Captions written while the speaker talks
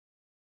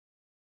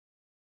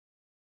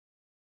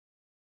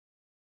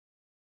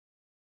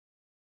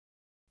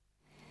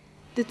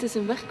Dit is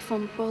een werk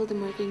van Paul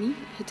DeMarinis,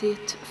 het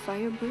heet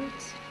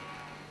Firebirds.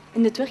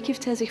 In dit werk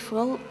heeft hij zich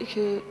vooral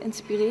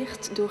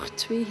geïnspireerd door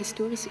twee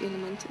historische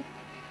elementen.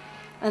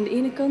 Aan de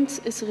ene kant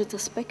is er het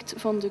aspect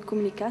van de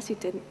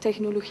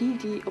communicatietechnologie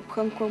die op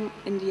gang kwam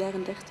in de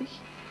jaren 30.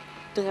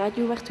 De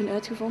radio werd toen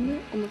uitgevonden,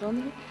 onder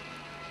andere.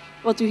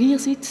 Wat u hier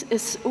ziet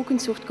is ook een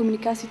soort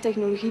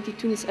communicatietechnologie die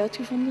toen is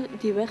uitgevonden,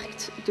 die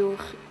werkt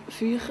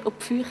op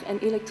vuur en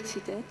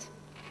elektriciteit.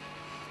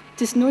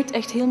 Het is nooit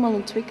echt helemaal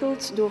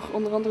ontwikkeld door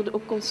onder andere de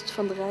opkomst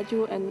van de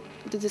radio en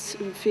dit is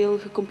een veel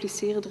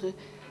gecompliceerdere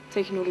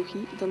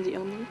technologie dan die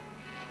andere.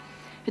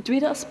 Het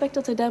tweede aspect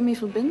dat hij daarmee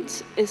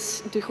verbindt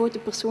is de grote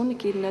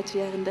persoonlijkheden uit de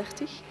jaren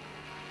 30.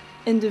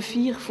 In de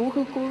 4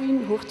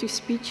 vogelkooien hoort u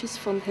speeches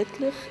van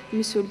Hitler,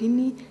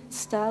 Mussolini,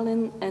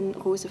 Stalin en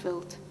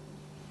Roosevelt.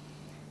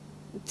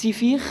 Die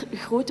 4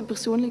 grote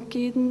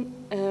persoonlijkheden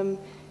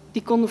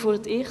die konden voor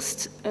het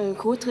eerst een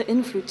grotere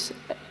invloed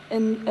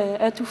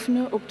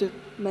uitoefenen op de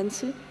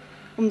mensen,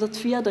 omdat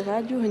via de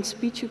radio hun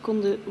speechen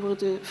konden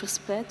worden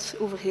verspreid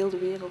over heel de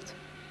wereld.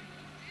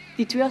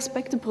 Die twee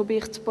aspecten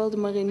probeert Paul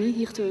DeMarinis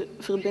hier te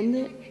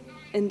verbinden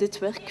in dit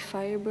werk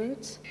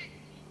Firebirds.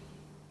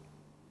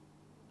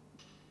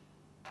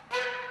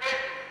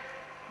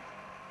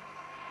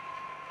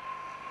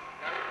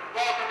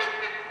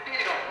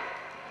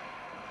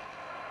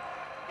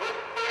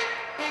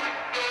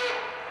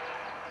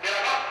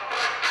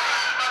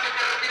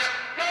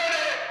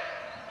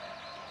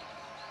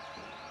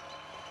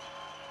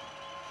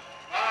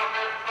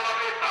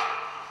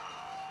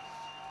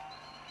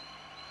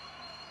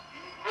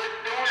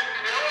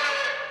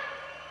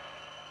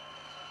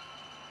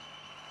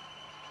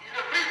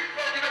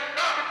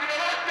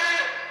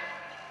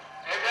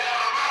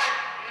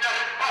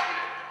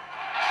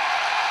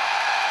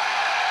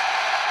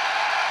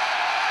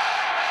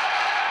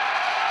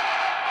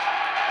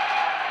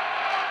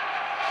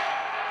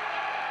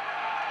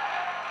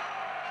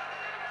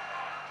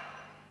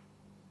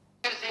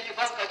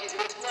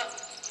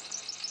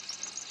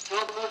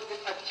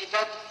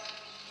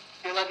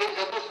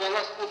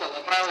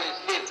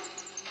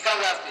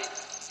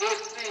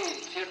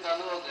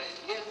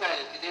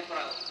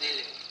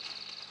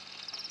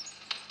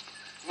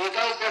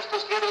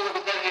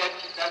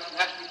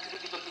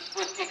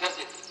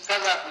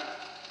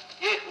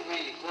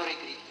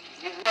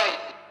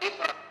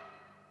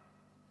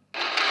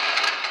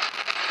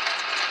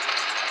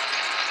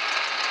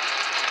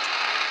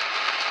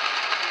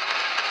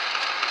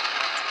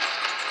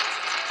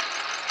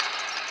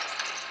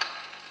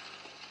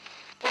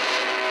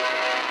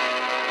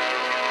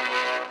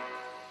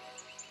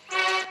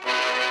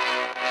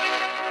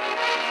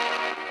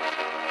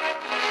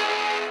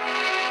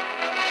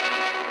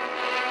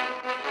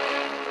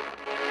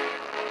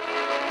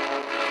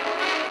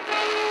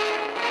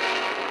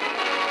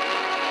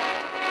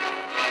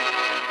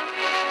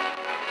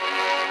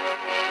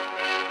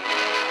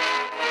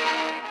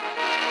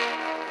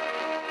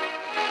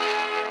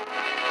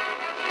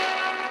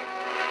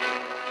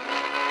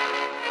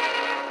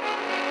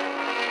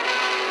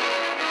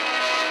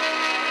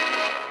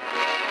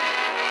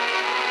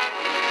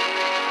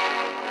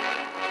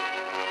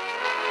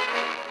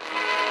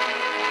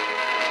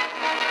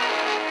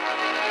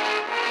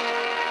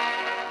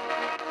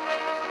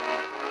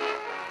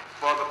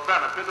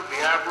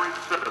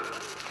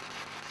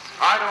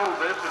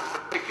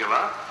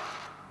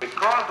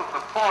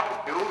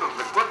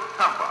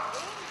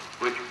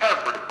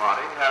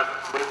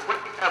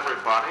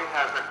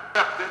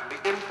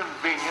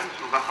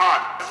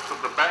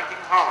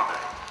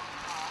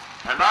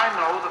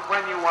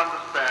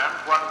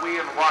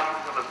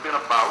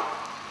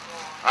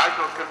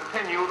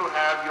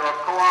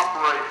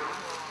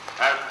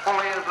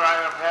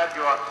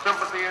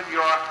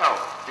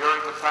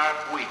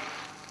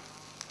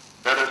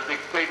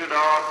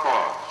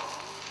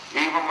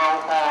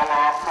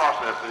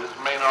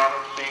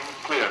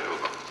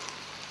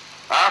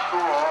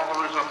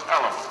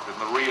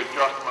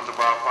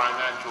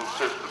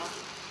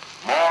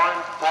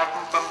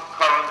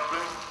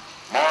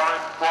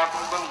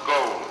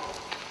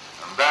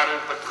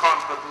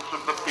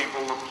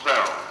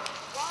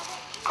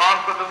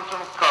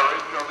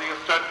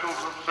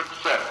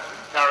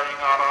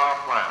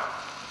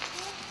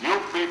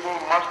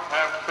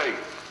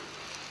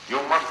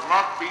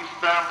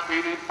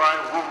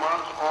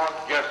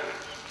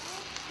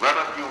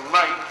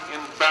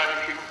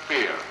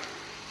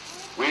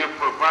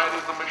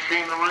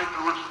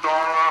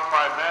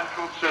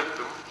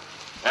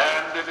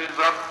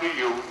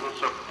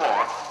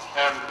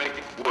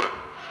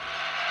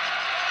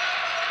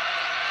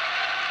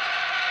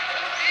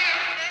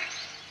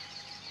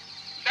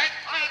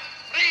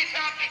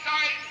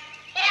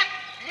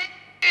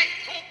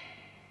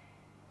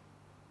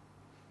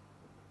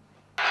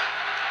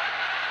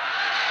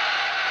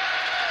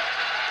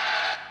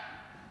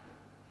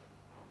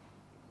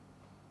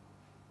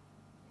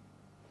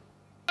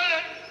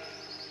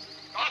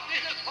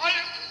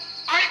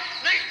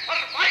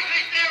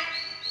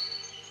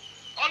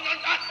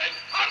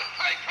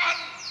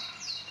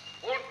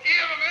 Und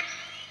ihr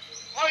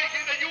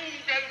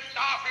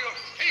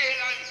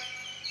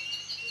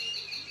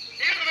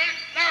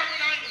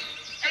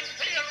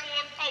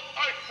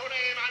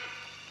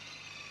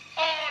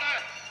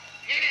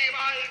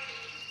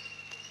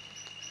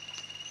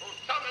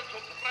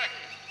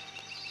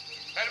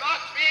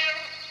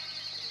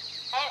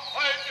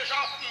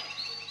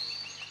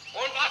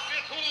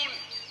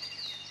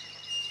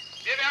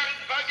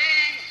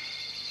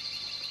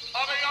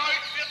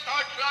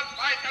niemals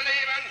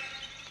weiterleben.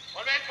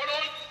 Und wenn von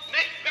uns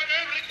nicht mehr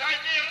möglich sein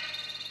wird,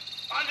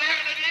 dann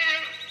werden wir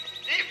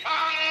die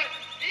Fahne,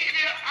 die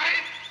wir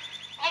einst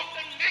aus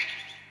dem Nichts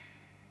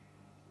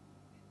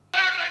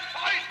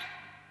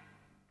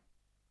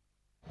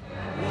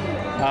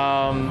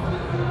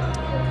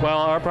Well,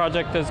 our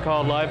project is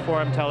called Life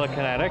Form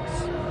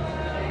Telekinetics,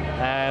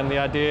 and the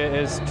idea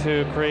is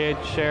to create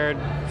shared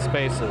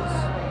spaces.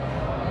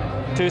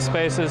 Two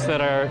spaces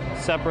that are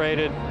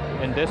separated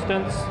in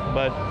distance,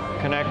 but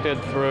connected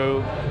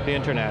through the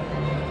internet.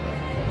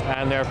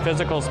 And they're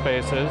physical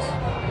spaces,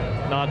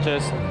 not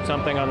just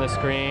something on the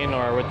screen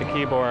or with the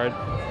keyboard,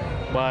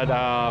 but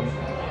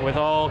with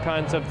all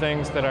kinds of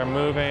things that are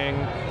moving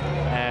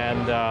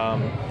and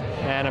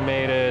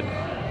animated.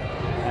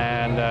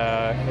 And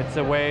it's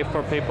a way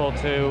for people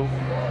to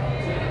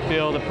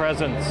feel the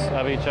presence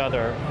of each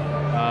other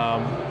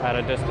at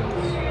a distance.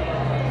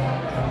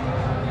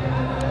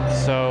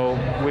 So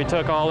we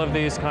took all of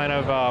these kind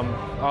of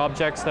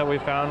objects that we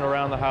found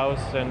around the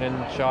house and in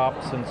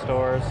shops and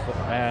stores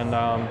and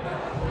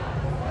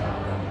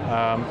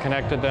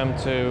connected them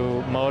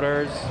to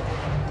motors.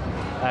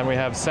 And we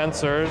have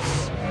sensors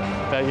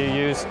that you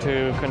use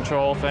to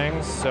control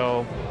things.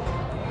 So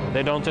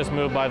they don't just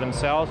move by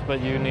themselves,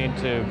 but you need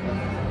to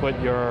put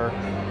your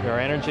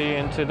energy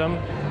into them,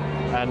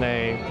 and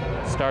they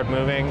start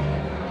moving.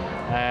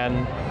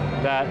 And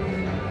that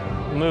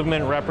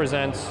movement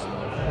represents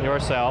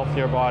yourself,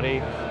 your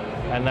body,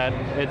 and that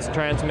it's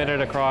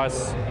transmitted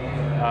across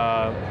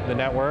the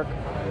network,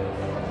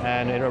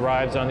 and it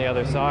arrives on the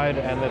other side.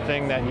 And the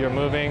thing that you're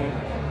moving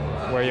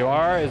where you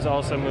are is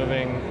also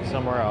moving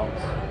somewhere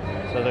else.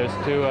 So there's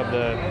two of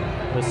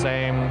the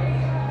same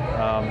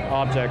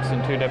objects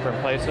in two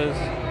different places,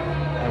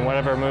 and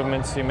whatever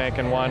movements you make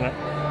in one,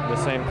 the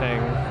same thing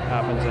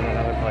happens in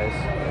another place.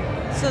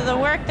 So the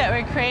work that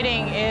we're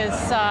creating is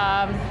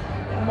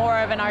more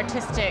of an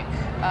artistic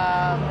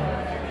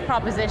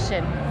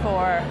proposition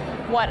for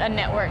what a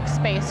network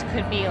space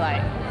could be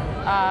like.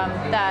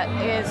 That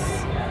is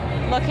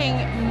looking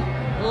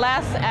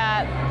less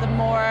at the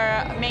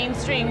more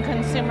mainstream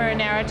consumer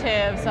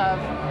narratives of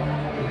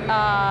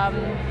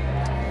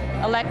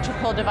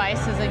electrical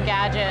devices and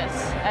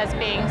gadgets as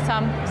being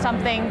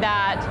something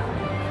that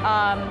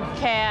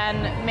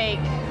can make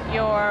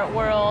your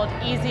world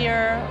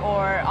easier,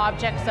 or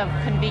objects of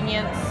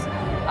convenience.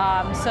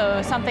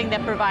 So something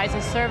that provides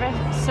a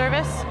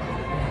service,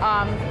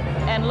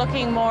 and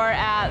looking more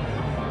at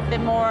the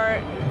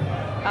more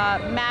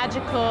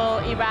magical,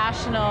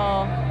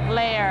 irrational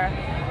layer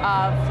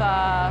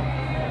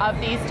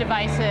of these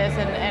devices,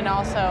 and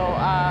also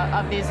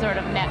of these sort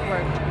of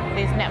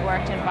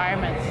networked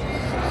environments.